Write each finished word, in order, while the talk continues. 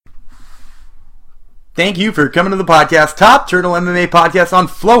Thank you for coming to the podcast. Top Turtle MMA podcast on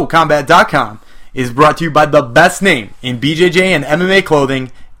FlowCombat.com is brought to you by the best name in BJJ and MMA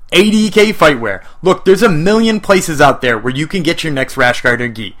clothing, ADK Fightwear. Look, there's a million places out there where you can get your next rash guard or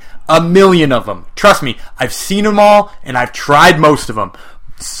gi. A million of them. Trust me, I've seen them all, and I've tried most of them.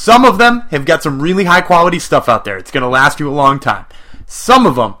 Some of them have got some really high quality stuff out there. It's going to last you a long time. Some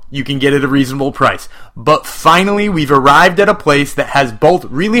of them you can get at a reasonable price. But finally, we've arrived at a place that has both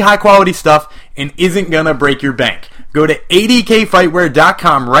really high quality stuff and isn't going to break your bank. Go to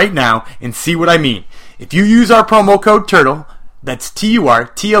adkfightwear.com right now and see what I mean. If you use our promo code TURTLE, that's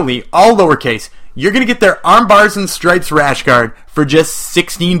TURTLE, all lowercase, you're going to get their arm bars and stripes rash guard for just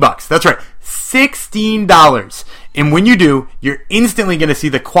 $16. That's right, $16. And when you do, you're instantly going to see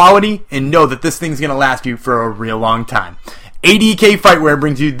the quality and know that this thing's going to last you for a real long time. ADK Fightwear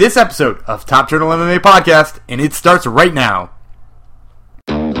brings you this episode of Top Turtle MMA Podcast, and it starts right now.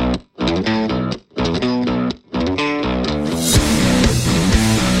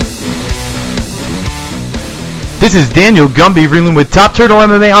 This is Daniel Gumby reeling with Top Turtle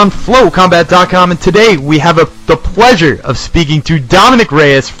MMA on FlowCombat.com, and today we have the pleasure of speaking to Dominick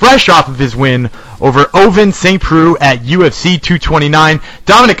Reyes, fresh off of his win over Ovince St. Preux at UFC 229.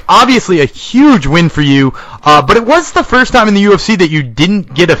 Dominick, obviously a huge win for you, but it was the first time in the UFC that you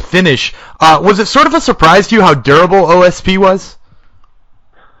didn't get a finish. Was it sort of a surprise to you how durable OSP was?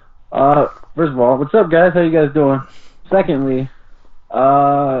 First of all, what's up, guys? How you guys doing? Secondly,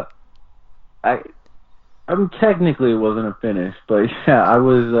 I technically it wasn't a finish, but yeah, I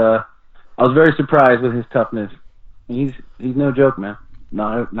was very surprised with his toughness. He's no joke, man.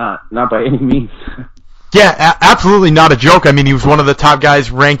 Not by any means. Yeah, absolutely not a joke. I mean, he was one of the top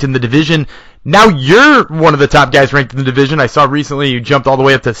guys ranked in the division. Now you're one of the top guys ranked in the division. I saw recently you jumped all the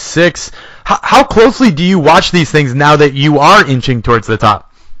way up to 6. How closely do you watch these things now that you are inching towards the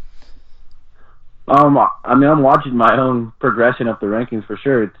top? I mean, I'm watching my own progression up the rankings for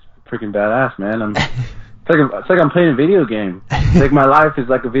sure. It's freaking badass, man. It's like I'm playing a video game. It's like my life is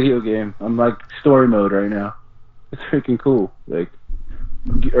like a video game. I'm like story mode right now. It's freaking cool. Like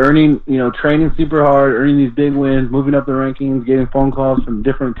earning, training super hard, earning these big wins, moving up the rankings, getting phone calls from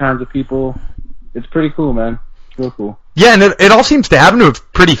different kinds of people. It's pretty cool, man. It's real cool. Yeah, and it all seems to happen to it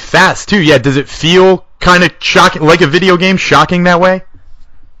pretty fast too. Yeah, does it feel kind of shocking, like a video game, shocking that way?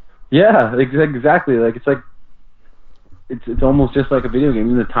 Yeah, exactly. Like it's almost just like a video game.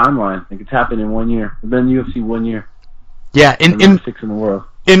 Even the timeline, like it's happened in 1 year. I've been in UFC 1 year. Yeah, in 6 in the world.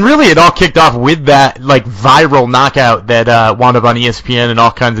 And really, it all kicked off with that like viral knockout that wound up on ESPN and all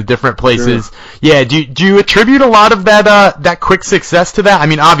kinds of different places. Sure. Yeah, do you attribute a lot of that quick success to that? I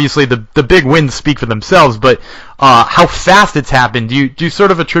mean, obviously the big wins speak for themselves, but how fast it's happened, do you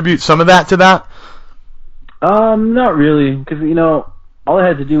sort of attribute some of that to that? Not really, because all I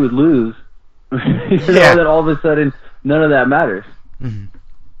had to do was lose. Yeah. That all of a sudden none of that matters.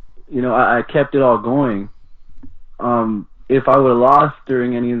 Mm-hmm. I kept it all going. If I would have lost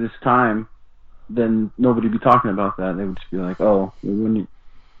during any of this time, then nobody would be talking about that. They would just be like, oh, it wouldn't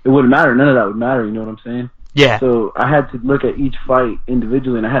matter. None of that would matter, you know what I'm saying? Yeah. So I had to look at each fight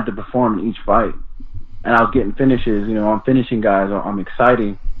individually, and I had to perform in each fight. And I was getting finishes, I'm finishing guys, I'm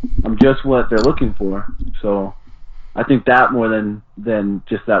exciting. I'm just what they're looking for. So I think that more than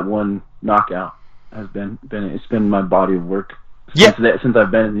just that one knockout has it's been my body of work since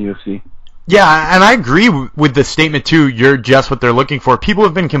I've been in the UFC. Yeah, and I agree with the statement too. You're just what they're looking for. People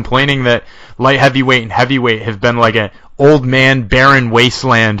have been complaining that light heavyweight and heavyweight have been like an old man barren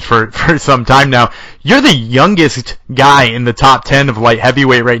wasteland for some time now. You're the youngest guy in the top 10 of light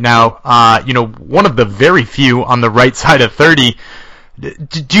heavyweight right now. One of the very few on the right side of 30.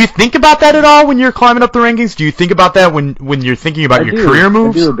 Do you think about that at all when you're climbing up the rankings? Do you think about that when you're thinking about your career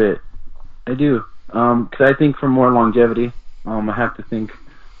moves? I do a bit. I do. Because I think for more longevity, I have to think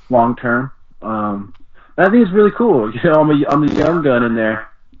long term. And I think it's really cool. I'm a young gun in there,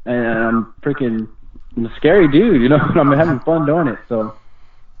 and I'm a scary dude. I'm having fun doing it. So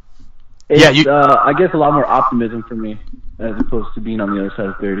it's, I guess a lot more optimism for me as opposed to being on the other side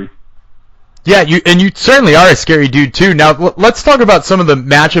of 30. Yeah, you certainly are a scary dude too. Now let's talk about some of the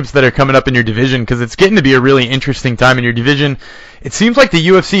matchups that are coming up in your division, because it's getting to be a really interesting time in your division. It seems like the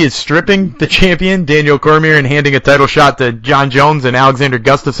UFC is stripping the champion, Daniel Cormier, and handing a title shot to Jon Jones and Alexander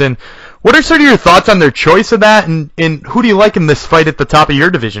Gustafsson. What are sort of your thoughts on their choice of that, and who do you like in this fight at the top of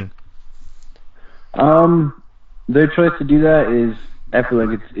your division? Their choice to do that is, I feel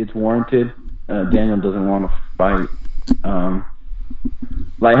like it's warranted. Daniel doesn't want to fight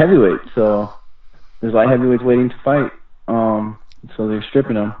light heavyweight, so there's light heavyweights waiting to fight. So they're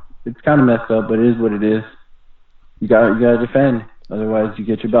stripping him. It's kind of messed up, but it is what it is. You gotta defend. Otherwise, you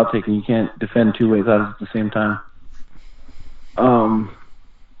get your belt taken. You can't defend two weight classes at the same time.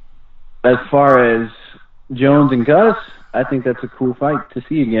 As far as Jones and Gus, I think that's a cool fight to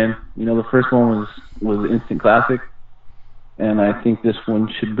see again. You know, the first one was an instant classic, and I think this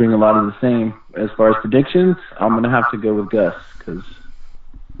one should bring a lot of the same. As far as predictions, I'm going to have to go with Gus because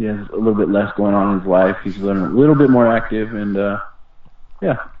he has a little bit less going on in his life. He's a little bit more active, and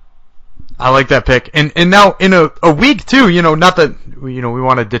yeah. I like that pick. And now in a week too, you know, not that we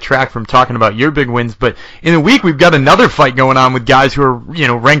want to detract from talking about your big wins, but in a week we've got another fight going on with guys who are, you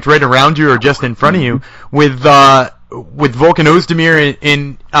know, ranked right around you or just in front of you with Volkan Ozdemir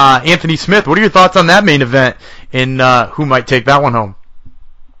and Anthony Smith. What are your thoughts on that main event and who might take that one home?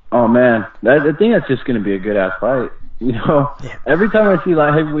 Oh man, I think that's just going to be a good ass fight. You know, every time I see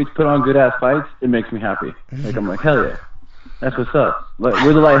light heavyweights put on good ass fights, it makes me happy. Like I'm like, hell yeah. That's what's up. Like,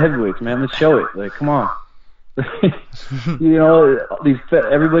 we're the light heavyweights, man. Let's show it. Like, come on. You know,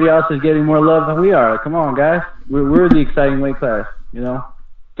 everybody else is getting more love than we are. Like, come on, guys. We're the exciting weight class, you know?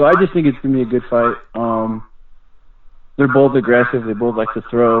 So I just think it's going to be a good fight. They're both aggressive. They both like to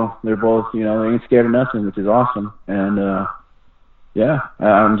throw. They're both, you know, they ain't scared of nothing, which is awesome. And, yeah,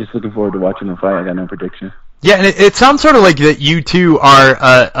 I'm just looking forward to watching them fight. I got no prediction. Yeah, and it sounds sort of like that you two are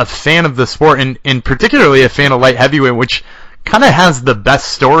a fan of the sport, and particularly a fan of light heavyweight, which kind of has the best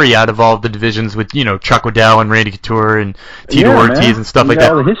story out of all of the divisions with, you know, Chuck Liddell and Randy Couture and Tito Ortiz, man, and stuff like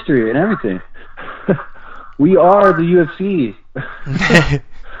that. All the history and everything. We are the UFC.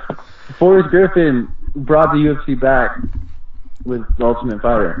 Forrest Griffin brought the UFC back with the Ultimate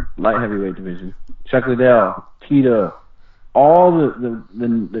Fighter, light heavyweight division. Chuck Liddell, Tito, all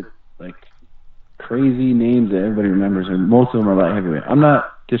the like crazy names that everybody remembers, and most of them are light heavyweight. I'm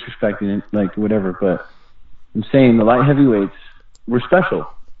not disrespecting it, like whatever, but I'm saying the light heavyweights, we're special.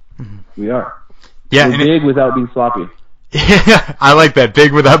 Mm-hmm. We are. Yeah, we're big without being sloppy. Yeah, I like that.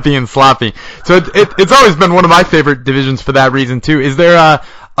 Big without being sloppy. So it's always been one of my favorite divisions for that reason too. Is there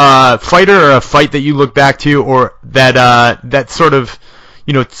a fighter or a fight that you look back to, or that sort of,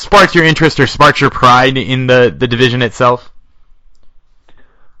 you know, sparked your interest or sparked your pride in the division itself?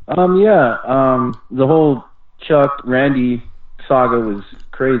 The whole Chuck Randy saga was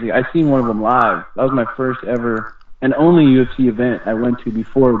crazy. I seen one of them live. That was my first ever and only UFC event I went to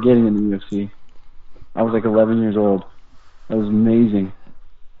before getting in the UFC. I was like 11 years old. That was amazing.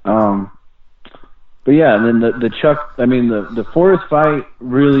 But yeah, and then the Forrest fight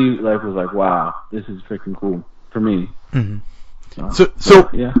really was like, wow, this is freaking cool for me. Mm-hmm.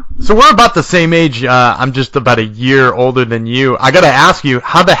 So we're about the same age. I'm just about a year older than you. I gotta ask you,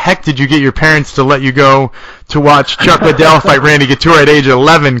 how the heck did you get your parents to let you go to watch Chuck Liddell fight Randy Couture at age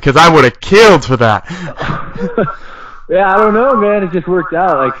 11? Because I would have killed for that. Yeah, I don't know, man. It just worked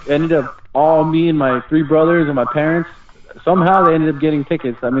out. Like, ended up all me and my three brothers and my parents. Somehow they ended up getting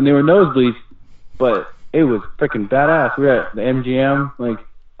tickets. I mean, they were nosebleeds, but it was freaking badass. We were at the MGM. Like,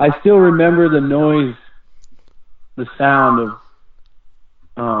 I still remember the noise, the sound of.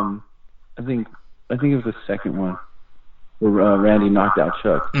 I think it was the second one where Randy knocked out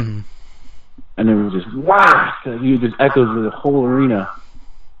Chuck, and it was just wow! It just echoed through the whole arena.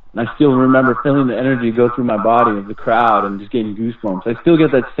 And I still remember feeling the energy go through my body of the crowd and just getting goosebumps. I still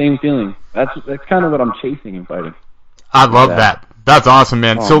get that same feeling. That's kind of what I'm chasing in fighting. I love that. That's awesome,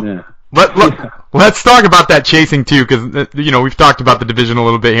 man. Oh, so man. Let's talk about that chasing too, because you know we've talked about the division a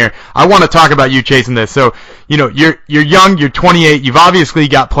little bit here. I want to talk about you chasing this. So you know you're young, you're 28, you've obviously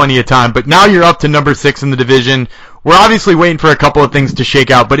got plenty of time, but now you're up to number 6 in the division. We're obviously waiting for a couple of things to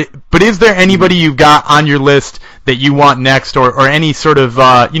shake out, but is there anybody you've got on your list that you want next, or any sort of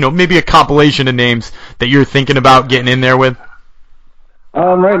maybe a compilation of names that you're thinking about getting in there with?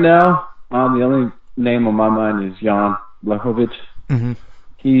 Right now, the only name on my mind is Jan Blachowicz. Mm-hmm.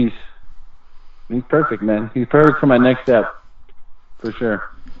 He's perfect, man. He's perfect for my next step, for sure.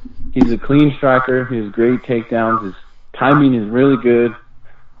 He's a clean striker. He has great takedowns. His timing is really good.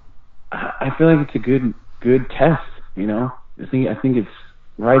 I feel like it's a good test, you know? I think it's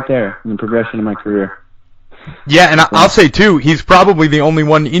right there in the progression of my career. Yeah, and I'll say too, he's probably the only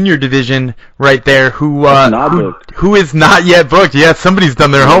one in your division right there who is not yet booked. Yeah, somebody's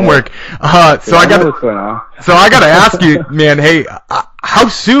done their homework. So I gotta ask you, man. Hey, how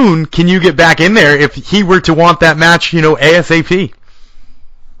soon can you get back in there if he were to want that match? You know, ASAP.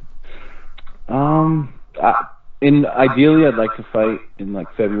 Ideally, I'd like to fight in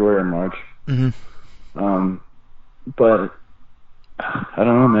like February or March. Mm-hmm. But I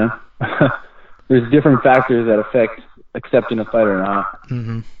don't know, man. There's different factors that affect accepting a fight or not.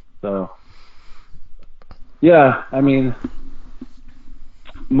 Mm-hmm. So, yeah, I mean,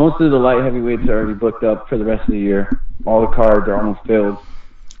 most of the light heavyweights are already booked up for the rest of the year. All the cards are almost filled.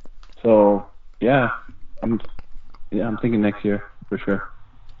 So yeah, I'm thinking next year for sure.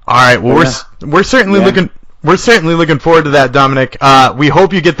 All right. Well, we're certainly looking. We're certainly looking forward to that, Dominic. We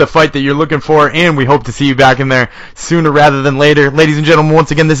hope you get the fight that you're looking for, and we hope to see you back in there sooner rather than later. Ladies and gentlemen,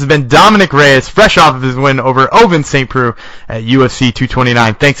 once again, this has been Dominic Reyes, fresh off of his win over Ovince St. Preux at UFC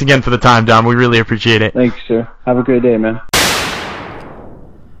 229. Thanks again for the time, Dom. We really appreciate it. Thanks, sir. Have a great day, man.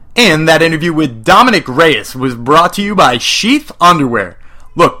 And that interview with Dominic Reyes was brought to you by Sheath Underwear.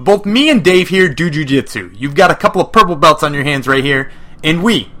 Look, both me and Dave here do jiu-jitsu. You've got a couple of purple belts on your hands right here, and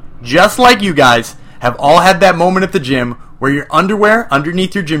we, just like you guys, have all had that moment at the gym where your underwear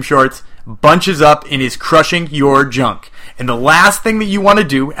underneath your gym shorts bunches up and is crushing your junk. And the last thing that you want to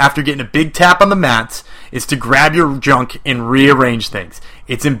do after getting a big tap on the mats is to grab your junk and rearrange things.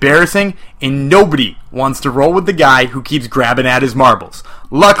 It's embarrassing, and nobody wants to roll with the guy who keeps grabbing at his marbles.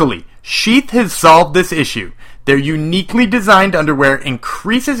 Luckily, Sheath has solved this issue. Their uniquely designed underwear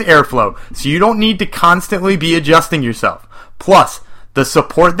increases airflow, so you don't need to constantly be adjusting yourself. Plus, the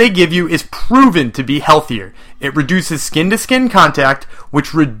support they give you is proven to be healthier. It reduces skin-to-skin contact,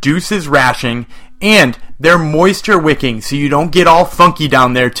 which reduces rashing, and they're moisture wicking, so you don't get all funky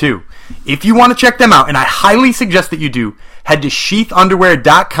down there too. If you want to check them out, and I highly suggest that you do, head to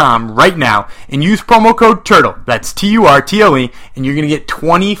sheathunderwear.com right now and use promo code TURTLE, that's TURTLE, and you're going to get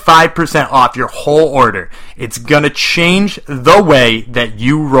 25% off your whole order. It's going to change the way that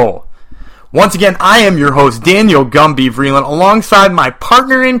you roll. Once again, I am your host, Daniel Gumby Vreeland, alongside my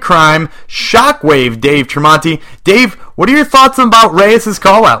partner in crime, Shockwave Dave Tremonti. Dave, what are your thoughts about Reyes'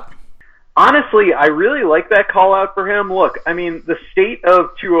 call-out? Honestly, I really like that call-out for him. Look, I mean, the state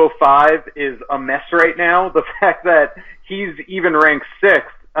of 205 is a mess right now. The fact that he's even ranked 6th,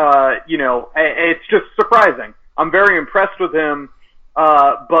 it's just surprising. I'm very impressed with him,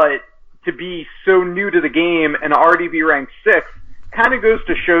 but to be so new to the game and already be ranked 6th, kind of goes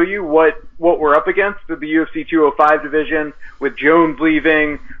to show you what we're up against with the UFC 205 division, with Jones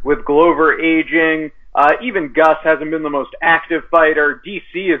leaving, with Glover aging. Even Gus hasn't been the most active fighter.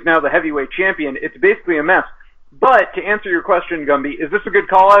 DC is now the heavyweight champion. It's basically a mess. But to answer your question, Gumby, is this a good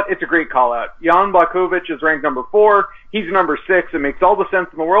call-out? It's a great call-out. Jan Blachowicz is ranked number 4. He's number 6. It makes all the sense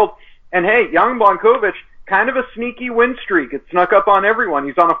in the world. And hey, Jan Blachowicz, kind of a sneaky win streak. It snuck up on everyone.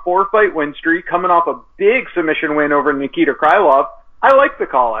 He's on a 4-fight win streak, coming off a big submission win over Nikita Krylov. I like the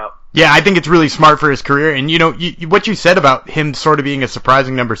call-out. Yeah, I think it's really smart for his career. And, what you said about him sort of being a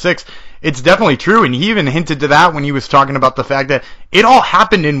surprising number 6, it's definitely true. And he even hinted to that when he was talking about the fact that it all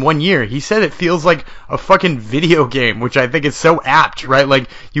happened in 1 year. He said it feels like a fucking video game, which I think is so apt, right? Like,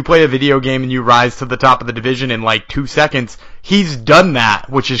 you play a video game and you rise to the top of the division in like 2 seconds. He's done that,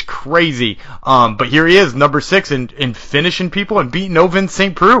 which is crazy. But here he is, number 6, and finishing people and beating Ovince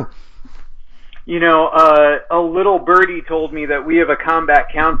St. Preux. A little birdie told me that we have a combat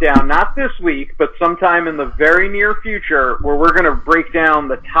countdown, not this week, but sometime in the very near future, where we're going to break down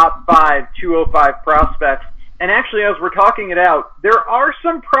the top 5 205 prospects. And actually, as we're talking it out, there are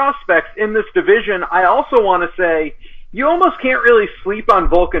some prospects in this division. I also want to say, you almost can't really sleep on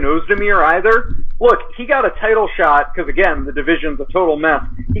Volkan Ozdemir either. Look, he got a title shot, because again, the division's a total mess.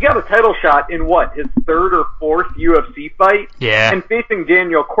 He got a title shot in his 3rd or 4th UFC fight? Yeah. And facing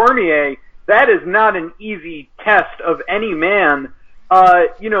Daniel Cormier, that is not an easy test of any man.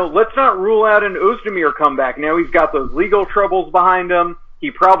 Let's not rule out an Ozdemir comeback. Now he's got those legal troubles behind him.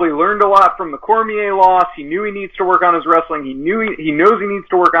 He probably learned a lot from the Cormier loss. He knew he needs to work on his wrestling. He knows he needs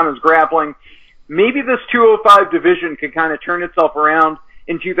to work on his grappling. Maybe this 205 division could kind of turn itself around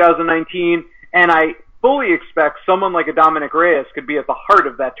in 2019, and I fully expect someone like a Dominic Reyes could be at the heart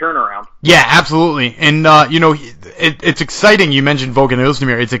of that turnaround. Yeah, absolutely. And, it's exciting. You mentioned Volkan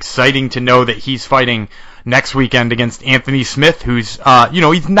Ozdemir. It's exciting to know that he's fighting next weekend against Anthony Smith, who's,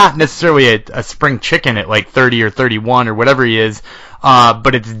 he's not necessarily a spring chicken at like 30 or 31 or whatever he is,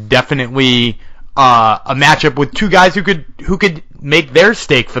 but it's definitely a matchup with 2 guys who could make their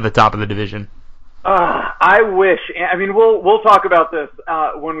stake for the top of the division. I wish. I mean, we'll talk about this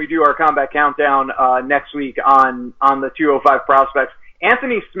when we do our combat countdown next week on the 205 prospects.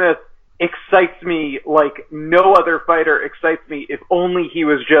 Anthony Smith excites me like no other fighter excites me, if only he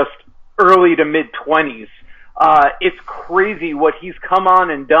was just early to mid-20s. It's crazy what he's come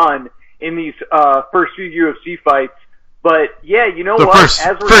on and done in these first few UFC fights. But yeah, you know what? First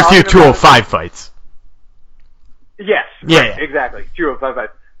few 205 fights. Yes. Yeah, right, yeah. Exactly. 205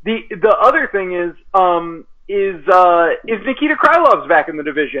 fights. The other thing is Nikita Krylov's back in the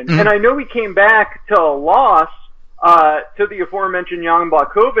division, and I know he came back to a loss to the aforementioned Jan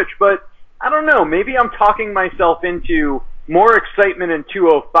Blachowicz, but I don't know. Maybe I'm talking myself into more excitement in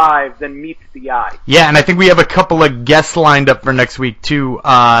 205 than meets the eye. Yeah, and I think we have a couple of guests lined up for next week, too,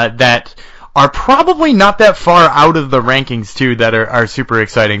 that are probably not that far out of the rankings, too, that are super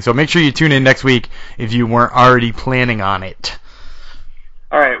exciting. So make sure you tune in next week if you weren't already planning on it.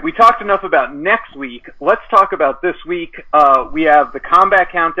 All right, we talked enough about next week. Let's talk about this week. We have the Combat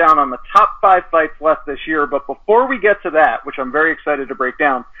Countdown on the top 5 fights left this year, but before we get to that, which I'm very excited to break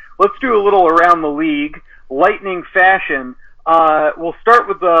down, let's do a little around the league, lightning fashion. We'll start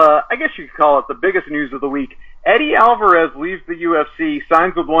with I guess you could call it the biggest news of the week. Eddie Alvarez leaves the UFC,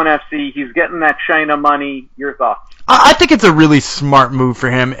 signs with ONE FC. He's getting that China money. Your thoughts? I think it's a really smart move for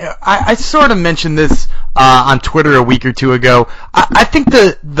him. I sort of mentioned this on Twitter a week or two ago. I think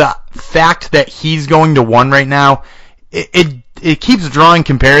the fact that he's going to ONE right now, it keeps drawing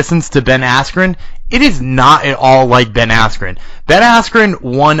comparisons to Ben Askren. It is not at all like Ben Askren. Ben Askren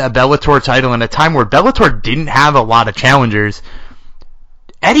won a Bellator title in a time where Bellator didn't have a lot of challengers.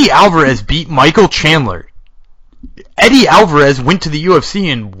 Eddie Alvarez beat Michael Chandler. Eddie Alvarez went to the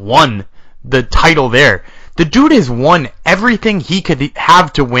UFC and won the title there. The dude has won everything he could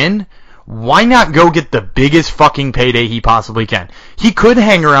have to win. Why not go get the biggest fucking payday he possibly can? He could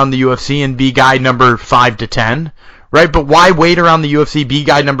hang around the UFC and be guy number 5 to 10, right? But why wait around the UFC, be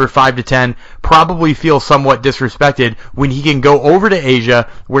guy number 5 to 10, probably feel somewhat disrespected when he can go over to Asia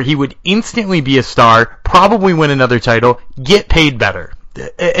where he would instantly be a star, probably win another title, get paid better.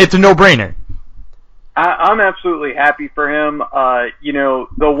 It's a no-brainer. I'm absolutely happy for him. The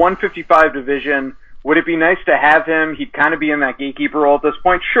 155 division, would it be nice to have him? He'd kind of be in that gatekeeper role at this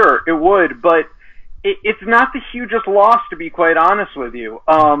point. Sure, it would, but it's not the hugest loss, to be quite honest with you.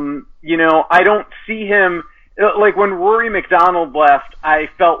 I don't see him, like when Rory McDonald left, I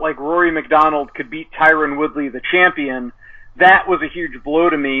felt like Rory McDonald could beat Tyron Woodley, the champion. That was a huge blow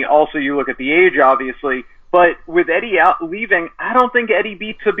to me. Also, you look at the age, obviously. But with Eddie leaving, I don't think Eddie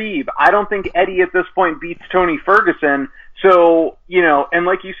beats Khabib. I don't think Eddie at this point beats Tony Ferguson. So, and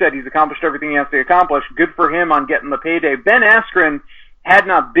like you said, he's accomplished everything he has to accomplish. Good for him on getting the payday. Ben Askren had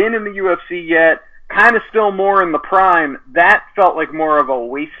not been in the UFC yet, kind of still more in the prime. That felt like more of a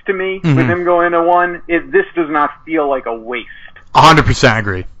waste to me with him going to ONE. This does not feel like a waste. 100%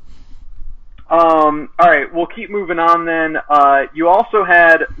 agree. All right, we'll keep moving on then. You also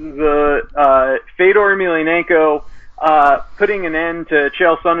had the Fedor Emelianenko putting an end to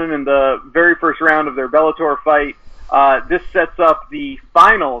Chael Sonnen in the very first round of their Bellator fight. This sets up the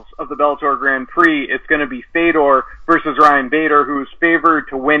finals of the Bellator Grand Prix. It's going to be Fedor versus Ryan Bader, who's favored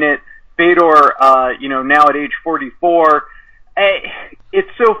to win it. Fedor, now at age 44.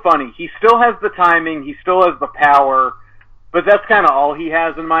 It's so funny. He still has the timing. He still has the power. But that's kind of all he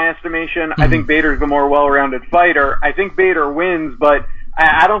has in my estimation. I think Bader's the more well-rounded fighter. I think Bader wins, but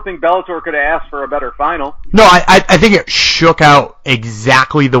I don't think Bellator could have asked for a better final. No, I think it shook out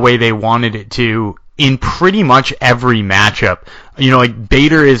exactly the way they wanted it to in pretty much every matchup.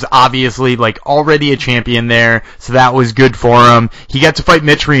 Bader is obviously already a champion there, so that was good for him. He got to fight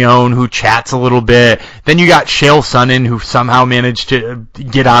Mitrione, who chats a little bit. Then you got Chael Sonnen, who somehow managed to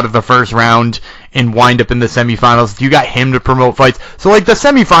get out of the first round and wind up in the semifinals. You got him to promote fights. So the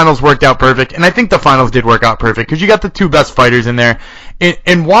semifinals worked out perfect, and I think the finals did work out perfect because you got the two best fighters in there.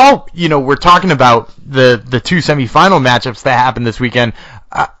 And while, we're talking about the two semifinal matchups that happened this weekend,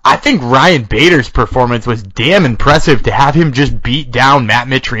 I think Ryan Bader's performance was damn impressive to have him just beat down Matt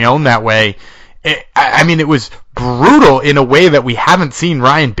Mitrione that way. It was brutal in a way that we haven't seen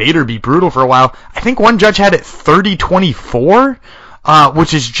Ryan Bader be brutal for a while. I think one judge had it 30-24,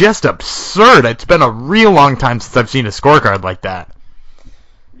 which is just absurd. It's been a real long time since I've seen a scorecard like that.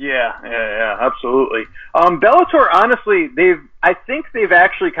 Yeah, absolutely. Bellator, honestly, I think they've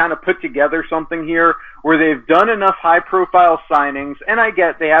actually kind of put together something here where they've done enough high-profile signings, and I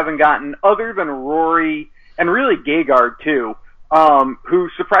get they haven't gotten, other than Rory, and really Gegard, too, who,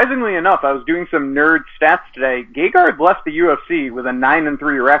 surprisingly enough, I was doing some nerd stats today, Gegard left the UFC with a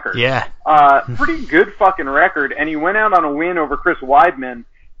 9-3 record. Yeah. Pretty good fucking record, and he went out on a win over Chris Weidman.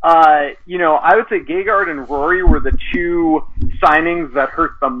 I would say Gegard and Rory were the two signings that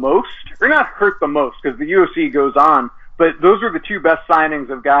hurt the most, or not hurt the most, because the UFC goes on, but those were the two best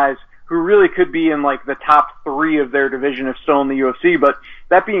signings of guys who really could be in the top 3 of their division if still in the UFC. But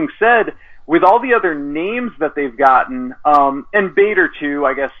that being said, with all the other names that they've gotten, and Bader too,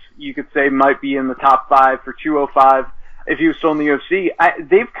 I guess you could say might be in the top 5 for 205 if he was still in the UFC,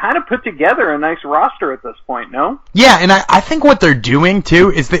 they've kind of put together a nice roster at this point, no? Yeah, and I think what they're doing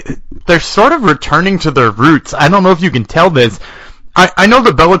too is they're sort of returning to their roots. I don't know if you can tell this. I know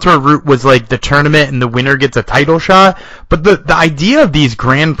the Bellator route was like the tournament and the winner gets a title shot, but the idea of these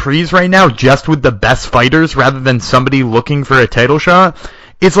Grand Prix right now, just with the best fighters rather than somebody looking for a title shot,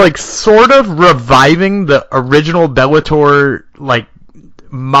 is like sort of reviving the original Bellator like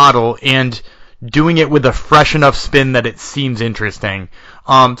model and doing it with a fresh enough spin that it seems interesting.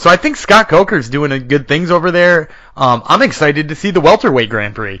 So I think Scott Coker's doing good things over there. I'm excited to see the welterweight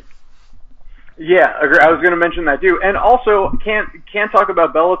Grand Prix. Yeah, I was going to mention that too. And also, can't talk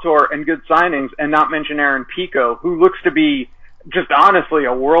about Bellator and good signings and not mention Aaron Pico, who looks to be just honestly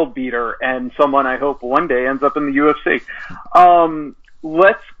a world beater and someone I hope one day ends up in the UFC.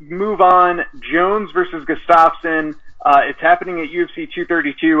 Let's move on. Jones versus Gustafsson. It's happening at UFC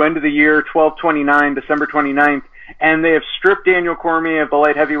 232, end of the year, 12/29, December 29th. And they have stripped Daniel Cormier of the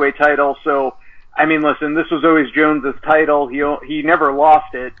light heavyweight title, so I mean, listen, this was always Jones's title. He never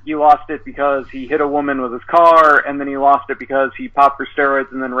lost it. He lost it because he hit a woman with his car, and then he lost it because he popped for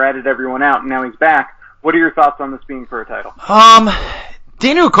steroids and then ratted everyone out, and now he's back. What are your thoughts on this being for a title?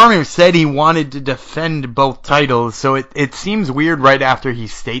 Daniel Cormier said he wanted to defend both titles, so it seems weird right after he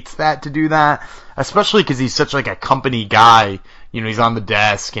states that to do that, especially because he's such like a company guy. You know, he's on the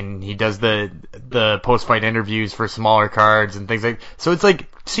desk and he does the post-fight interviews for smaller cards and things like. So it's like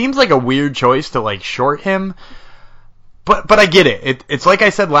seems like a weird choice to like short him. But I get it. It's like I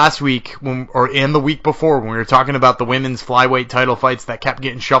said last week and the week before when we were talking about the women's flyweight title fights that kept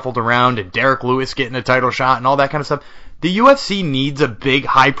getting shuffled around and Derek Lewis getting a title shot and all that kind of stuff. The UFC needs a big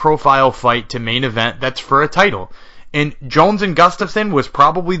high-profile fight to main event that's for a title. And Jones and Gustafsson was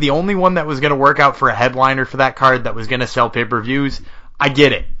probably the only one that was going to work out for a headliner for that card that was going to sell pay-per-views. I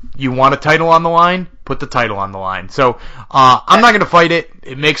get it. You want a title on the line? Put the title on the line. So I'm not going to fight it.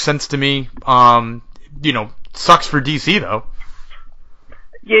 It makes sense to me. Sucks for DC, though.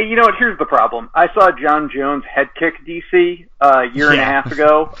 Yeah, you know what? Here's the problem. I saw John Jones head kick DC a year and a half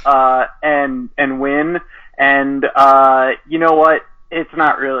ago and win. And you know what? It's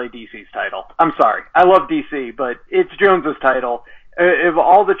not really DC's title. I'm sorry. I love DC, but it's Jones's title. Of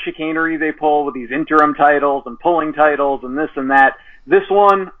all the chicanery they pull with these interim titles and pulling titles and this and that, this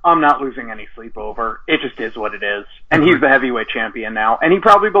one, I'm not losing any sleep over. It just is what it is. And he's the heavyweight champion now. And he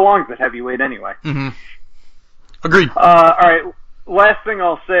probably belongs at heavyweight anyway. Mm-hmm. Agreed. All right. Last thing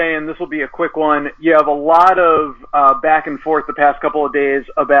I'll say, and this will be a quick one, you have a lot of back and forth the past couple of days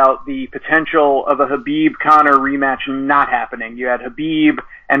about the potential of a Khabib-Conor rematch not happening. You had Khabib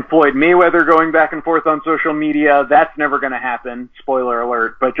and Floyd Mayweather going back and forth on social media. That's never going to happen. Spoiler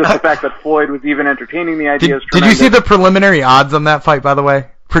alert. But just the fact that Floyd was even entertaining the idea is tremendous. Did you see the preliminary odds on that fight, by the way?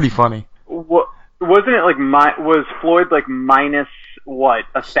 Pretty funny. Wasn't it like was Floyd like minus what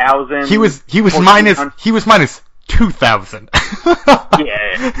 1,000? He was minus 2,000.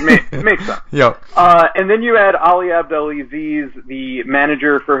 Yeah, makes sense. Yep. And then you had Ali Abdelaziz, the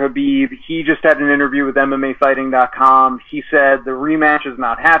manager for Khabib. He just had an interview with MMAfighting.com. He said the rematch is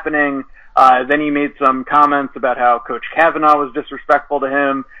not happening. Then he made some comments about how Coach Kavanaugh was disrespectful to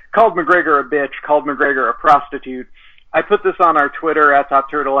him, called McGregor a bitch, called McGregor a prostitute. I put this on our Twitter at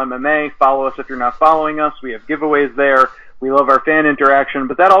Top Turtle MMA. Follow us if you're not following us. We have giveaways there. We love our fan interaction.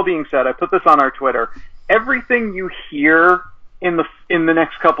 But that all being said, I put this on our Twitter. Everything you hear in the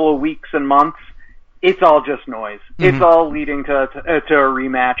next couple of weeks and months, it's all just noise. Mm-hmm. It's all leading to a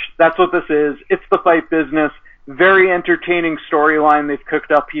rematch. That's what this is. It's the fight business. Very entertaining storyline they've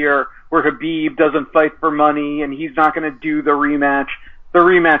cooked up here where Khabib doesn't fight for money and he's not going to do the rematch. The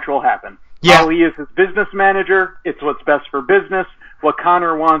rematch will happen. Yeah. Ali is his business manager. It's what's best for business. What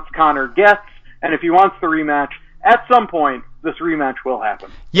Conor wants, Conor gets. And if he wants the rematch, at some point, this rematch will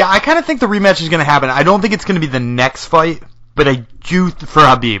happen. Yeah, I kind of think the rematch is going to happen. I don't think it's going to be the next fight, but I do for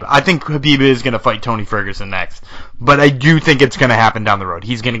Khabib. I think Khabib is going to fight Tony Ferguson next, but I do think it's going to happen down the road.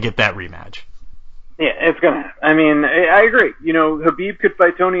 He's going to get that rematch. Yeah, it's going to happen. I mean, I agree. You know, Khabib could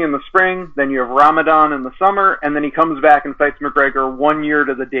fight Tony in the spring, then you have Ramadan in the summer, and then he comes back and fights McGregor 1 year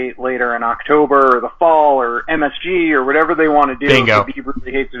to the date later in October or the fall or MSG or whatever they want to do. Bingo. Khabib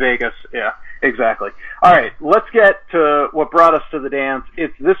really hates Vegas. Yeah, exactly. All right, let's get to what brought us to the dance.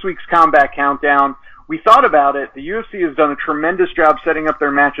 It's this week's Combat Countdown. We thought about it. The UFC has done a tremendous job setting up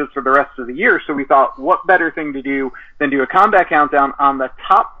their matches for the rest of the year, so we thought, what better thing to do than do a Combat Countdown on the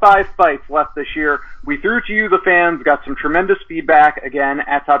top 5 fights left this year. We threw to you, the fans, got some tremendous feedback, again,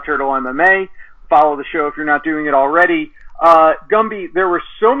 at Top Turtle MMA. Follow the show if you're not doing it already. Gumby, there were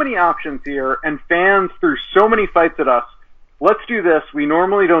so many options here, and fans threw so many fights at us. Let's do this. We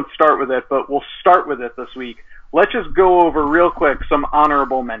normally don't start with it, but we'll start with it this week. Let's just go over real quick some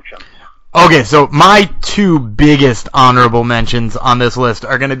honorable mentions. Okay, so my two biggest honorable mentions on this list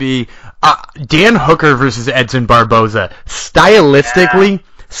are going to be Dan Hooker versus Edson Barboza. Stylistically,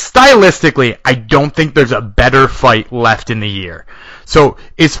 I don't think there's a better fight left in the year. So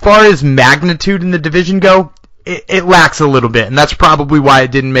as far as magnitude in the division go, it lacks a little bit, and that's probably why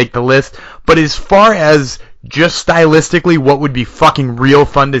it didn't make the list. But as far as just stylistically what would be fucking real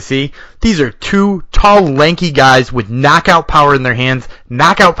fun to see, these are two tall, lanky guys with knockout power in their hands,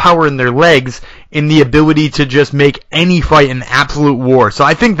 knockout power in their legs, and the ability to just make any fight an absolute war. So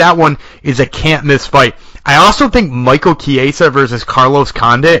I think that one is a can't-miss fight. I also think Michael Chiesa versus Carlos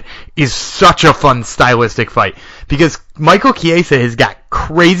Condit is such a fun stylistic fight, because Michael Chiesa has got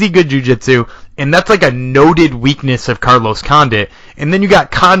crazy good jiu-jitsu, and that's like a noted weakness of Carlos Condit. And then you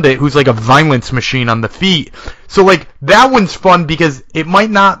got Condit, who's like a violence machine on the feet. So like that one's fun because it might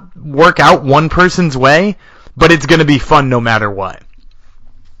not work out one person's way, but it's going to be fun no matter what.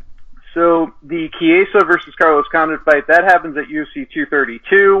 So the Chiesa versus Carlos Condit fight, that happens at UFC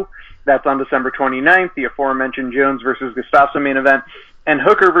 232. That's on December 29th, the aforementioned Jones versus Gustafsson main event. And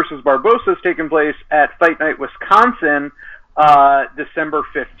Hooker versus Barboza is taking place at Fight Night Wisconsin, December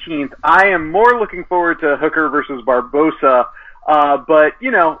 15th. I am more looking forward to Hooker versus Barboza, but,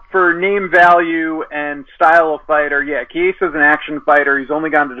 you know, for name value and style of fighter, yeah, Chiesa's an action fighter. He's only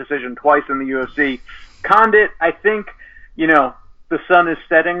gone to decision twice in the UFC. Condit, I think, you know, the sun is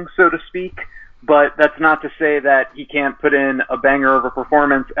setting, so to speak, but that's not to say that he can't put in a banger of a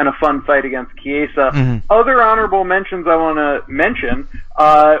performance and a fun fight against Chiesa. Mm-hmm. Other honorable mentions I want to mention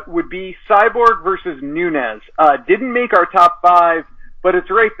would be Cyborg versus Nunes. Didn't make our top 5, but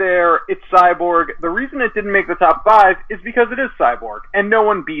it's right there. It's Cyborg. The reason it didn't make the top 5 is because it is Cyborg, and no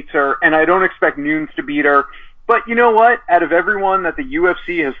one beats her, and I don't expect Nunes to beat her. But you know what? Out of everyone that the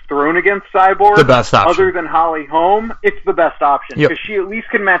UFC has thrown against Cyborg, the best option. Other than Holly Holm, it's the best option. Because she at least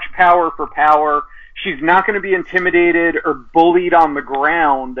can match power for power. She's not going to be intimidated or bullied on the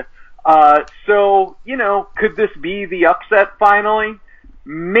ground. So, you know, could this be the upset finally?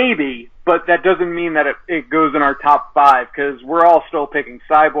 Maybe, but that doesn't mean that it goes in our top 5, because we're all still picking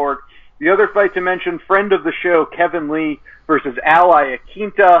Cyborg. The other fight to mention, friend of the show, Kevin Lee versus Ally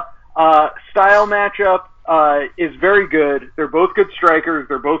Aquinta. Style matchup. Is very good. They're both good strikers.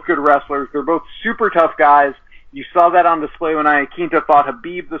 They're both good wrestlers. They're both super tough guys. You saw that on display when Iaquinta fought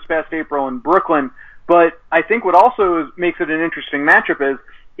Khabib this past April in Brooklyn. But I think what also makes it an interesting matchup is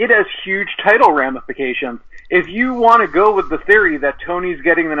it has huge title ramifications. If you want to go with the theory that Tony's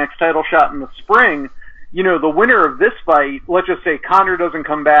getting the next title shot in the spring, you know, the winner of this fight, let's just say Conor doesn't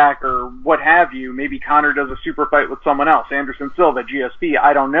come back or what have you. Maybe Conor does a super fight with someone else, Anderson Silva, GSP,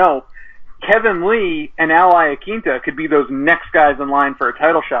 I don't know. Kevin Lee and Ally Aquinta could be those next guys in line for a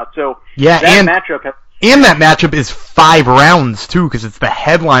title shot. So that matchup is 5 rounds too, because it's the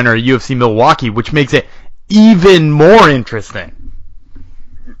headliner at UFC Milwaukee, which makes it even more interesting.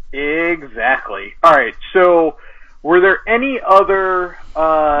 Exactly. All right. So were there any other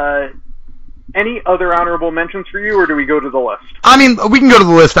honorable mentions for you, or do we go to the list? I mean, we can go to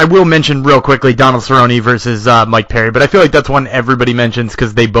the list. I will mention real quickly Donald Cerrone versus Mike Perry, but I feel like that's one everybody mentions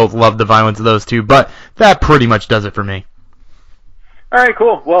because they both love the violence of those two, but that pretty much does it for me. All right,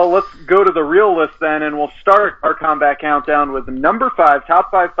 cool. Well, let's go to the real list then, and we'll start our combat countdown with number 5,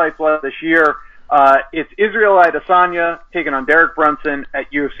 top 5 fights left this year. It's Israel Adesanya taking on Derek Brunson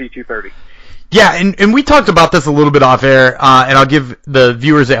at UFC 230. Yeah, and we talked about this a little bit off air, and I'll give the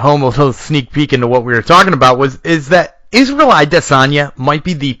viewers at home a little sneak peek into what we were talking about, is that Israel Adesanya might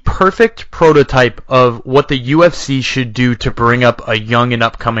be the perfect prototype of what the UFC should do to bring up a young and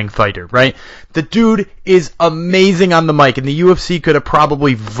upcoming fighter, right? The dude is amazing on the mic, and the UFC could have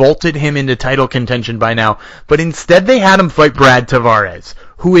probably vaulted him into title contention by now, but instead they had him fight Brad Tavares,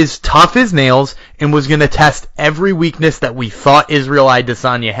 who is tough as nails and was going to test every weakness that we thought Israel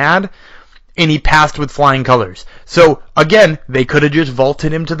Adesanya had, and he passed with flying colors. So, again, they could have just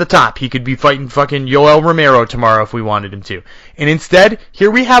vaulted him to the top. He could be fighting fucking Yoel Romero tomorrow if we wanted him to. And instead,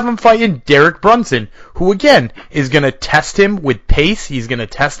 here we have him fighting Derek Brunson, who, again, is going to test him with pace. He's going to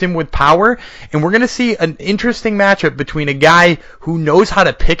test him with power. And we're going to see an interesting matchup between a guy who knows how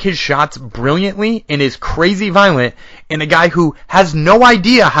to pick his shots brilliantly and is crazy violent, and a guy who has no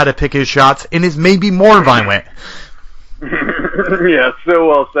idea how to pick his shots and is maybe more violent. Yeah, so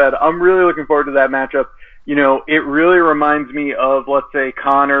well said. I'm really looking forward to that matchup. You know, it really reminds me of, let's say,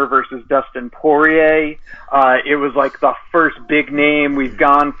 Conor versus Dustin Poirier. It was like the first big name. We've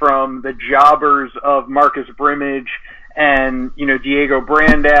gone from the jobbers of Marcus Brimage and, you know, Diego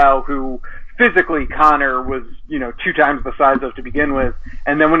Brandao, who physically Conor was, 2 times the size of to begin with.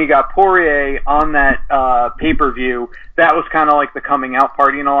 And then when he got Poirier on that pay-per-view, that was kind of like the coming out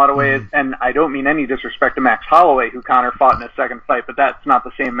party in a lot of ways. And I don't mean any disrespect to Max Holloway, who Conor fought in his second fight, but that's not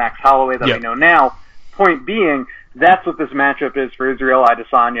the same Max Holloway that we know now. Point being, that's what this matchup is for Israel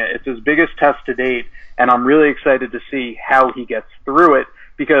Adesanya. It's his biggest test to date, and I'm really excited to see how he gets through it,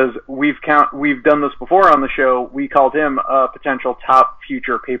 because we've done this before on the show. We called him a potential top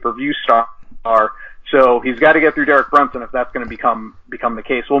future pay-per-view star. So he's got to get through Derek Brunson if that's going to become the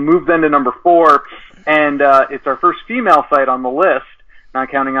case. We'll move then to number 4, and it's our first female fight on the list, not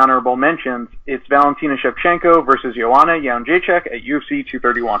counting honorable mentions. It's Valentina Shevchenko versus Joanna Jędrzejczyk at UFC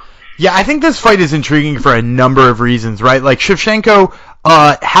 231. Yeah, I think this fight is intriguing for a number of reasons, right? Like, Shevchenko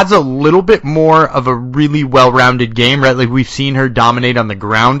has a little bit more of a really well-rounded game, right? Like, we've seen her dominate on the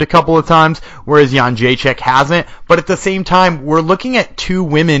ground a couple of times, whereas Jędrzejczyk hasn't. But at the same time, we're looking at 2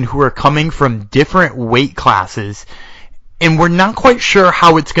 women who are coming from different weight classes, and we're not quite sure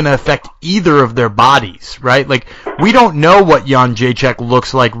how it's going to affect either of their bodies, right? Like, we don't know what Jędrzejczyk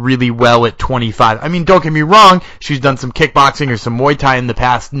looks like really well at 25. I mean, don't get me wrong, she's done some kickboxing or some Muay Thai in the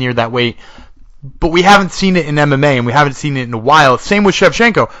past near that weight, but we haven't seen it in MMA, and we haven't seen it in a while. Same with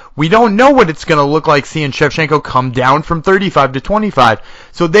Shevchenko. We don't know what it's going to look like seeing Shevchenko come down from 35 to 25.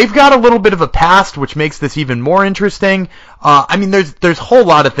 So they've got a little bit of a past, which makes this even more interesting. I mean, there's a whole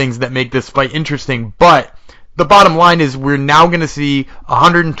lot of things that make this fight interesting, but the bottom line is we're now going to see a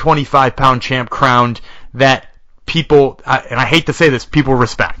 125-pound champ crowned that people, and I hate to say this, people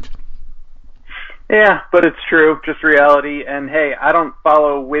respect. Yeah, but it's true, just reality. And hey, I don't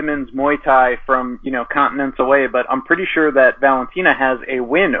follow women's Muay Thai from, continents away, but I'm pretty sure that Valentina has a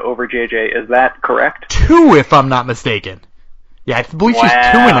win over JJ. Is that correct? 2, if I'm not mistaken. Yeah, I believe she's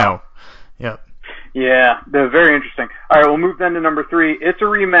 2-0. Yep. Yeah, they're very interesting. All right, we'll move then to number 3. It's a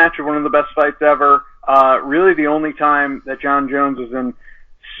rematch of one of the best fights ever. Really the only time that John Jones was in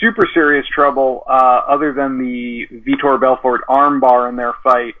super serious trouble, other than the Vitor Belfort armbar in their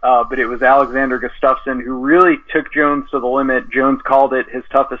fight, but it was Alexander Gustafsson who really took Jones to the limit. Jones called it his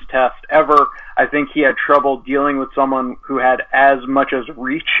toughest test ever. I think he had trouble dealing with someone who had as much as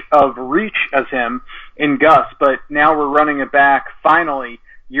reach as him in Gus, but now we're running it back finally,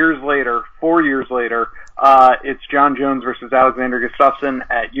 4 years later, it's John Jones versus Alexander Gustafsson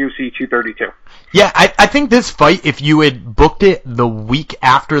at UFC 232. Yeah, I think this fight, if you had booked it the week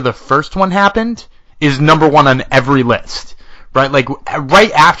after the first one happened, is number 1 on every list. Right? Like,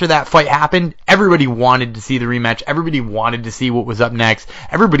 right after that fight happened, everybody wanted to see the rematch. Everybody wanted to see what was up next.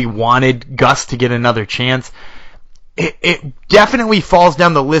 Everybody wanted Gus to get another chance. It definitely falls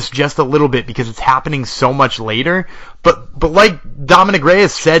down the list just a little bit because it's happening so much later. But like Dominic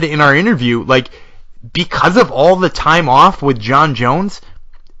Reyes said in our interview, like, because of all the time off with John Jones,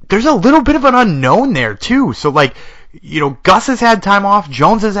 there's a little bit of an unknown there too. So like, Gus has had time off,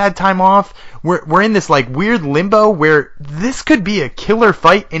 Jones has had time off. We're in this like weird limbo where this could be a killer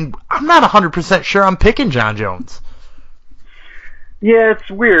fight, and I'm not 100% sure I'm picking John Jones. Yeah, it's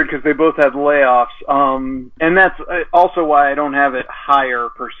weird because they both had layoffs, and that's also why I don't have it higher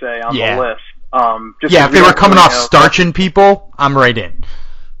per se on the list. If they were coming off starching people, I'm right in.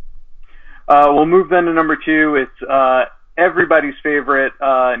 We'll move then to number 2. It's everybody's favorite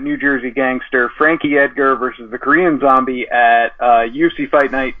New Jersey gangster, Frankie Edgar versus the Korean Zombie at UFC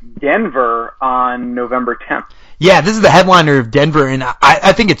Fight Night Denver on November 10th. Yeah, this is the headliner of Denver, and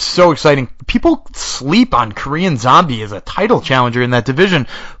I think it's so exciting. People sleep on Korean Zombie as a title challenger in that division,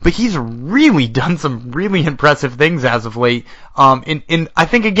 but he's really done some really impressive things as of late. And I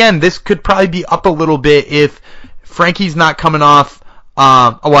think, again, this could probably be up a little bit if Frankie's not coming off.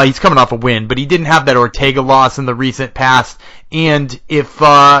 He's coming off a win, but he didn't have that Ortega loss in the recent past. And if,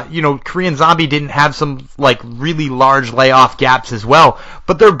 Korean Zombie didn't have some, like, really large layoff gaps as well.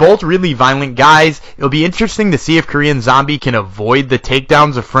 But they're both really violent guys. It'll be interesting to see if Korean Zombie can avoid the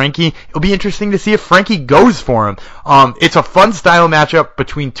takedowns of Frankie. It'll be interesting to see if Frankie goes for him. It's a fun style matchup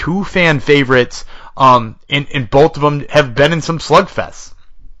between 2 fan favorites, and both of them have been in some slugfests.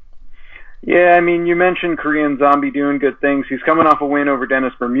 Yeah, I mean, you mentioned Korean Zombie doing good things. He's coming off a win over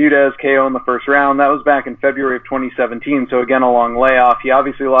Dennis Bermudez, KO in the first round. That was back in February of 2017, so again, a long layoff. He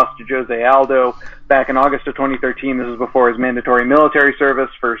obviously lost to Jose Aldo back in August of 2013. This is before his mandatory military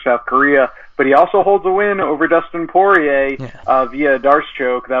service for South Korea. But he also holds a win over Dustin Poirier via Darce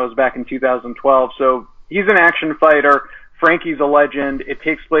choke. That was back in 2012. So he's an action fighter. Frankie's a legend. It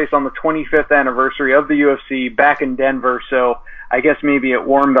takes place on the 25th anniversary of the UFC back in Denver, so I guess maybe it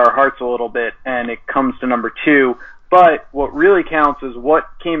warmed our hearts a little bit, and it comes to number 2. But what really counts is what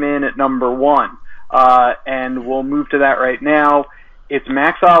came in at number 1, and we'll move to that right now. It's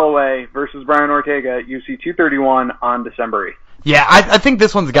Max Holloway versus Brian Ortega at UFC 231 on December 8th. Yeah, I think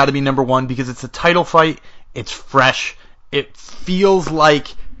this one's got to be number one because it's a title fight. It's fresh. It feels like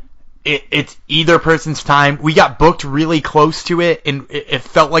it's either person's time. We got booked really close to it, and it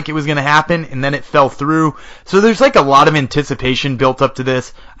felt like it was going to happen, and then it fell through. So there's like a lot of anticipation built up to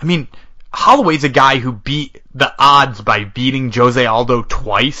this. I mean, Holloway's a guy who beat the odds by beating Jose Aldo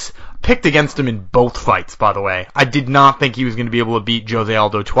twice. Picked against him in both fights, by the way. I did not think he was going to be able to beat Jose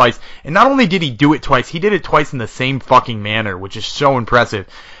Aldo twice. And not only did he do it twice, he did it twice in the same fucking manner, which is so impressive.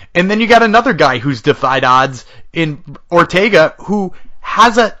 And then you got another guy who's defied odds in Ortega, who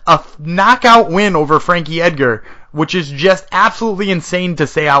has a knockout win over Frankie Edgar, which is just absolutely insane to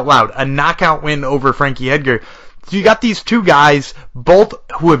say out loud. A knockout win over Frankie Edgar. So you got these two guys, both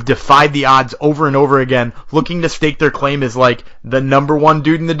who have defied the odds over and over again, looking to stake their claim as like the number one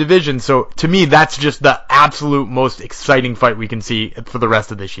dude in the division. So to me, that's just the absolute most exciting fight we can see for the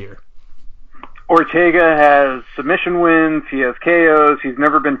rest of this year. Ortega has submission wins, he has KOs, he's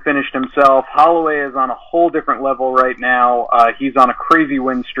never been finished himself. Holloway is on a whole different level right now. He's on a crazy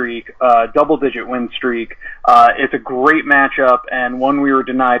win streak, double-digit win streak. It's a great matchup and one we were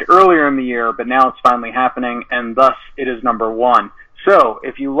denied earlier in the year, but now it's finally happening, and thus it is number one. So,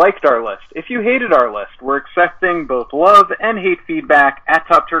 if you liked our list, if you hated our list, we're accepting both love and hate feedback at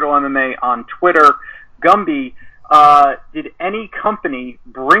Top Turtle MMA on Twitter. Gumby, did any company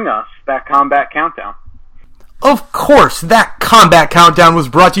bring us that Combat Countdown? Of course, that Combat Countdown was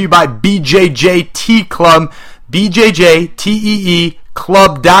brought to you by BJJ Tea Club,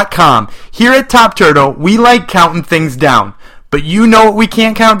 BJJTEEClub.com. Here at Top Turtle, we like counting things down. But you know what we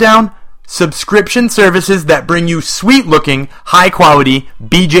can't count down? Subscription services that bring you sweet-looking, high-quality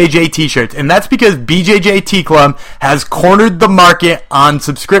BJJ t-shirts. And that's because BJJ Tea Club has cornered the market on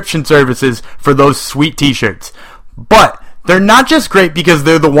subscription services for those sweet t-shirts. But they're not just great because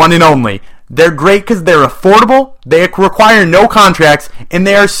they're the one and only. They're great because they're affordable, they require no contracts, and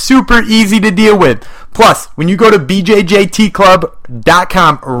they are super easy to deal with. Plus, when you go to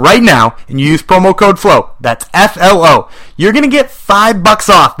bjjtclub.com right now and you use promo code FLOW, that's FLO, you're going to get $5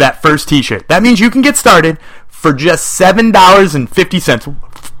 off that first t-shirt. That means you can get started for just $7.50.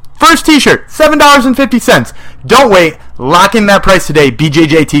 First t-shirt, $7.50. Don't wait. Lock in that price today,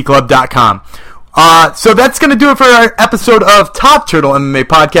 bjjtclub.com. So that's going to do it for our episode of Top Turtle MMA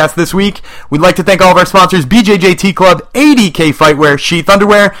Podcast this week. We'd like to thank all of our sponsors, BJJ Tea Club, ADK Fightwear, Sheath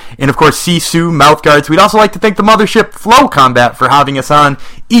Underwear, and of course Sisu Mouthguards. We'd also like to thank the mothership Flow Combat for having us on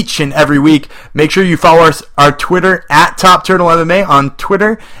each and every week. Make sure you follow our Twitter at Top Turtle MMA on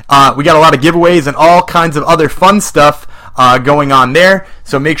Twitter. We got a lot of giveaways and all kinds of other fun stuff going on there,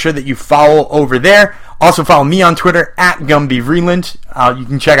 so make sure that you follow over there. Also follow me on Twitter at Gumby Vreeland. You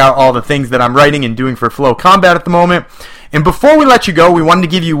can check out all the things that I'm writing and doing for Flow Combat at the moment. And before we let you go, we wanted to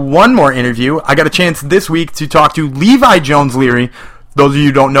give you one more interview. I got a chance this week to talk to Levi Jones-Leary. Those of you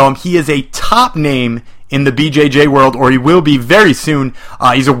who don't know him, he is a top name in the BJJ world, or he will be very soon.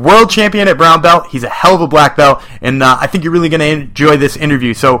 He's a world champion at brown belt. He's a hell of a black belt, and I think you're really going to enjoy this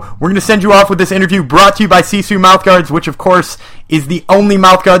interview. So we're going to send you off with this interview brought to you by Sisu Mouthguards, which of course is the only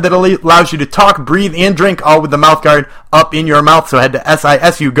mouthguard that allows you to talk, breathe, and drink all with the mouthguard up in your mouth. So head to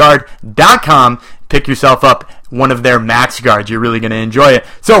SISUguard.com, pick yourself up one of their max guards. You're really going to enjoy it.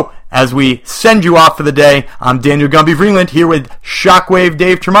 So as we send you off for the day, I'm Daniel Gumby Vreeland here with Shockwave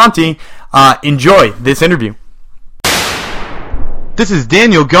Dave Tremonti. Enjoy this interview. This is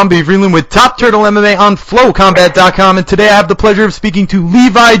Daniel Gumby Vreeland with Top Turtle MMA on FlowCombat.com, and today I have the pleasure of speaking to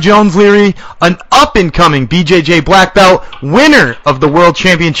Levi Jones-Leary, an up-and-coming BJJ black belt, winner of the World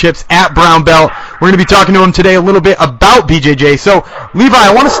Championships at brown belt. We're going to be talking to him today a little bit about BJJ. So, Levi,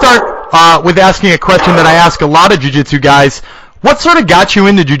 I want to start with asking a question that I ask a lot of jiu-jitsu guys. What sort of got you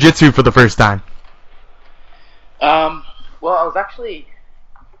into jiu-jitsu for the first time? Well, I was actually...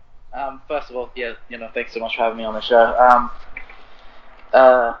 first of all, thanks so much for having me on the show.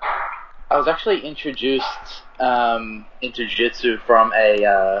 I was actually introduced into jiu-jitsu from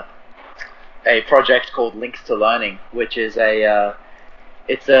a project called Links to Learning, which is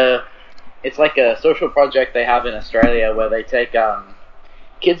it's like a social project they have in Australia where they take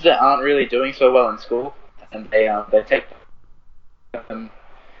kids that aren't really doing so well in school, and they take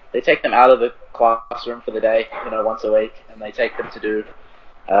them out of the classroom for the day, once a week, and they take them to do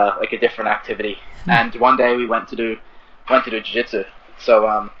like a different activity. And one day we went to do jiu-jitsu.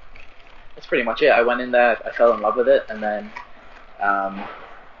 So that's pretty much it. I went in there, I fell in love with it, and then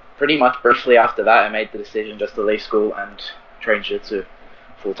pretty much briefly after that I made the decision just to leave school and train jiu-jitsu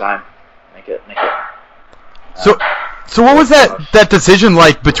full time. Make it. So what was that decision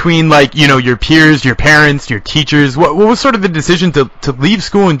like between, like, you know, your peers, your parents, your teachers? What was sort of the decision to leave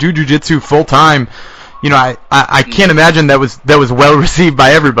school and do jiu-jitsu full time? You know, I can't imagine that was well received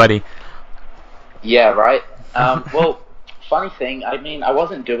by everybody. Yeah, right. Well, funny thing, I mean, I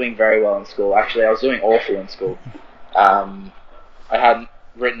wasn't doing very well in school. Actually, I was doing awful in school. I hadn't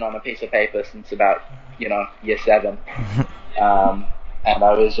written on a piece of paper since about, you know, year 7. And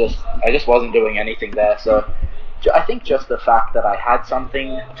I just wasn't doing anything there. So I think just the fact that I had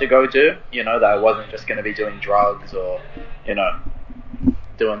something to go do, you know, that I wasn't just going to be doing drugs or, you know,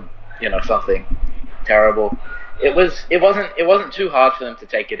 doing, you know, something terrible. It wasn't too hard for them to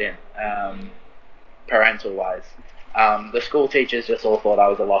take it in, parental wise. The school teachers just all thought I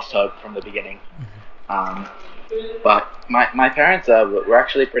was a lost hope from the beginning. But my parents were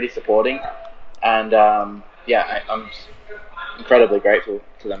actually pretty supporting, and yeah, I'm incredibly grateful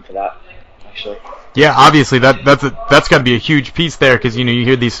to them for that, actually. Yeah, obviously that's got to be a huge piece there, because, you know, you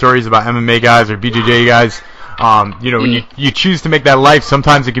hear these stories about MMA guys or BJJ guys. You know, when you choose to make that life,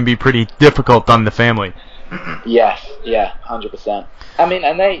 sometimes it can be pretty difficult on the family. Yes, yeah, 100%. I mean,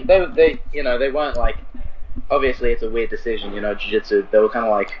 and they you know, they weren't like, obviously it's a weird decision, you know, jiu-jitsu. They were kind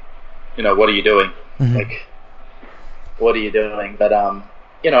of like, you know, what are you doing? Mm-hmm. Like, what are you doing? But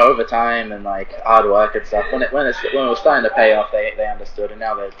you know, over time and like hard work and stuff, when it was starting to pay off, they understood, and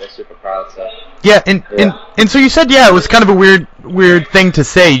now they're super proud. So yeah, and so you said, yeah, it was kind of a weird thing to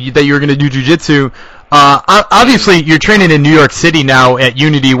say that you were going to do jiu-jitsu. Obviously, you're training in New York City now at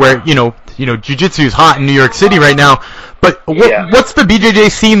Unity, where you know jiu-jitsu is hot in New York City right now. But what's the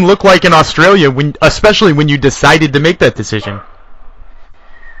BJJ scene look like in Australia, especially when you decided to make that decision?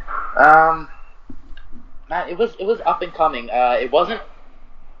 Man, it was up and coming. It wasn't.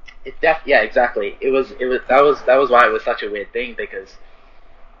 Yeah, exactly. It was. That was why it was such a weird thing, because,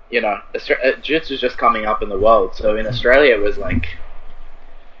 you know, jiu-jitsu is just coming up in the world. So in Australia, it was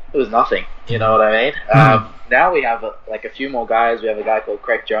nothing. You know what I mean? Now we have a few more guys. We have a guy called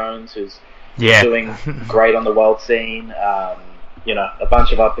Craig Jones who's doing great on the world scene. You know, a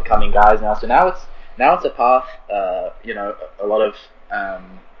bunch of up and coming guys now. So now it's a path. You know, a lot of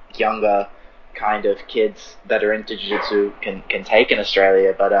younger kind of kids that are into jiu-jitsu can take in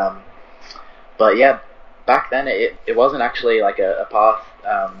Australia, but yeah, back then it wasn't actually like a path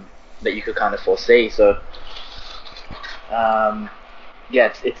that you could kind of foresee. So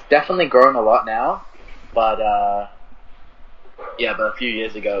yeah, it's definitely grown a lot now, but yeah, but a few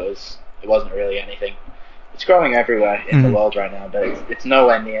years ago it wasn't really anything. It's growing everywhere in the world right now, but it's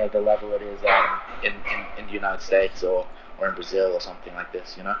nowhere near the level it is in the United States or in Brazil or something like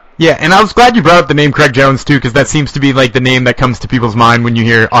this, you know? Yeah, and I was glad you brought up the name Craig Jones, too, because that seems to be like the name that comes to people's mind when you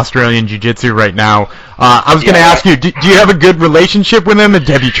hear Australian Jiu-Jitsu right now. I was going to ask you, do you have a good relationship with him?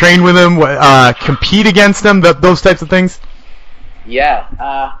 Have you trained with him? Compete against him? Those types of things? Yeah.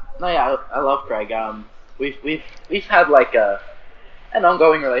 No, yeah, I love Craig. We've had like an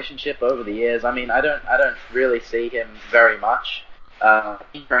ongoing relationship over the years. I mean, I don't really see him very much.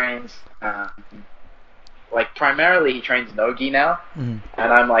 He trains, like primarily he trains no-gi now, and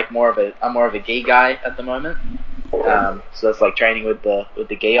I'm more of a gi guy at the moment. So it's like training with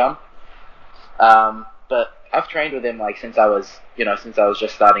the gi on. But I've trained with him like since I was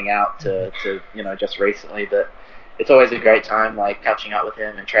just starting out to just recently. But it's always a great time like catching up with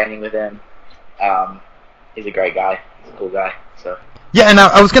him and training with him. He's a great guy. He's a cool guy. So. Yeah, and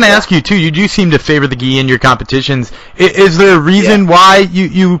I was going to ask you too. You do seem to favor the gi in your competitions. Is there a reason why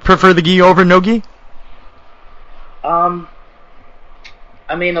you prefer the gi over no-gi?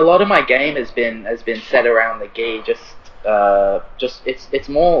 I mean, a lot of my game has been set around the gi. Just it's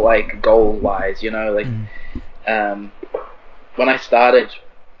more like goal wise, you know. Like, when I started,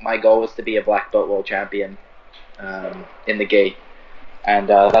 my goal was to be a black belt world champion in the gi, and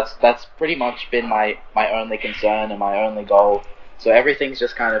that's pretty much been my only concern and my only goal. So everything's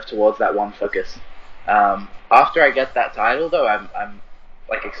just kind of towards that one focus. After I get that title, though, I'm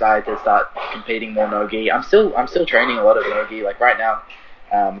like excited to start competing more no-gi. I'm still training a lot of no-gi. Like right now,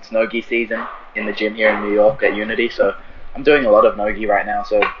 it's no-gi season in the gym here in New York at Unity. So I'm doing a lot of no-gi right now.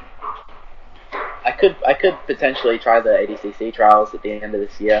 So I could potentially try the ADCC trials at the end of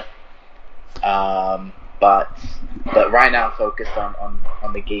this year. But right now I'm focused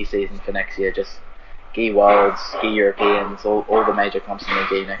on the gi season for next year. Just gi worlds, gi Europeans, all the major comps in the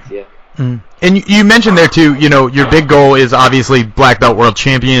gi next year. And you mentioned there too, you know, your big goal is obviously black belt world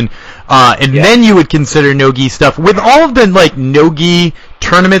champion, and then you would consider no-gi stuff. With all of the like no-gi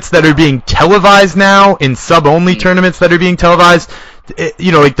tournaments that are being televised now, and sub-only tournaments that are being televised,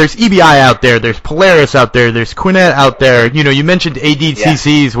 like there's EBI out there, there's Polaris out there, there's Quinet out there. You mentioned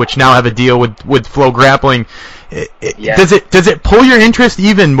ADCCs, which now have a deal with Flow Grappling. Does it pull your interest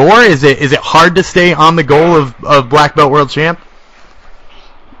even more? Is it hard to stay on the goal of Black Belt World Champ?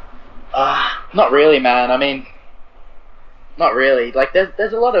 Not really, man. I mean, not really. Like,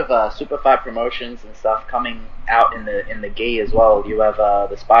 there's a lot of super fight promotions and stuff coming out in the gi as well. You have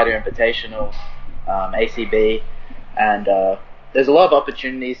the Spider Invitational, ACB, and there's a lot of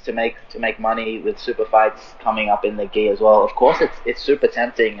opportunities to make money with super fights coming up in the gi as well. Of course, it's super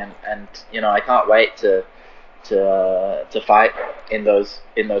tempting, and I can't wait to fight in those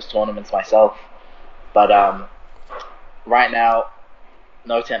tournaments myself. But right now,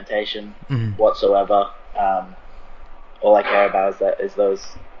 no temptation whatsoever. All I care about is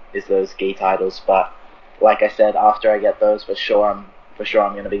those gi titles. But like I said, after I get those, for sure I'm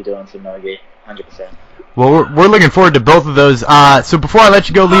going to be doing some no gi, 100%. Well, we're looking forward to both of those. So before I let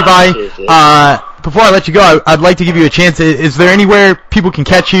you go, Levi, I'd like to give you a chance. Is there anywhere people can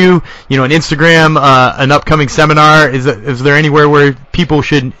catch you? An Instagram, an upcoming seminar. Is there anywhere where people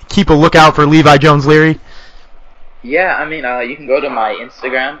should keep a lookout for Levi Jones Leary? Yeah, I mean, you can go to my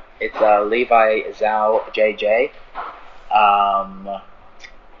Instagram. It's Levi Zhao JJ.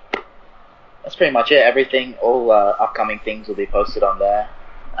 That's pretty much it. Everything, all upcoming things will be posted on there.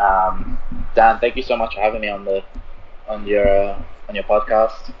 Dan, thank you so much for having me on your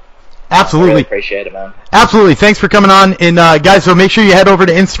podcast. Absolutely. I really appreciate it, man. Absolutely. Thanks for coming on. And guys, so make sure you head over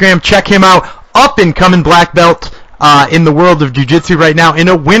to Instagram, check him out. Up and coming black belt in the world of jiu-jitsu right now, and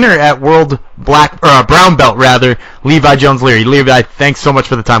a winner at world brown belt rather, Levi Jones Leary. Levi, thanks so much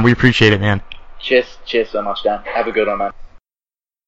for the time. We appreciate it, man. Cheers so much, Dan. Have a good one, man.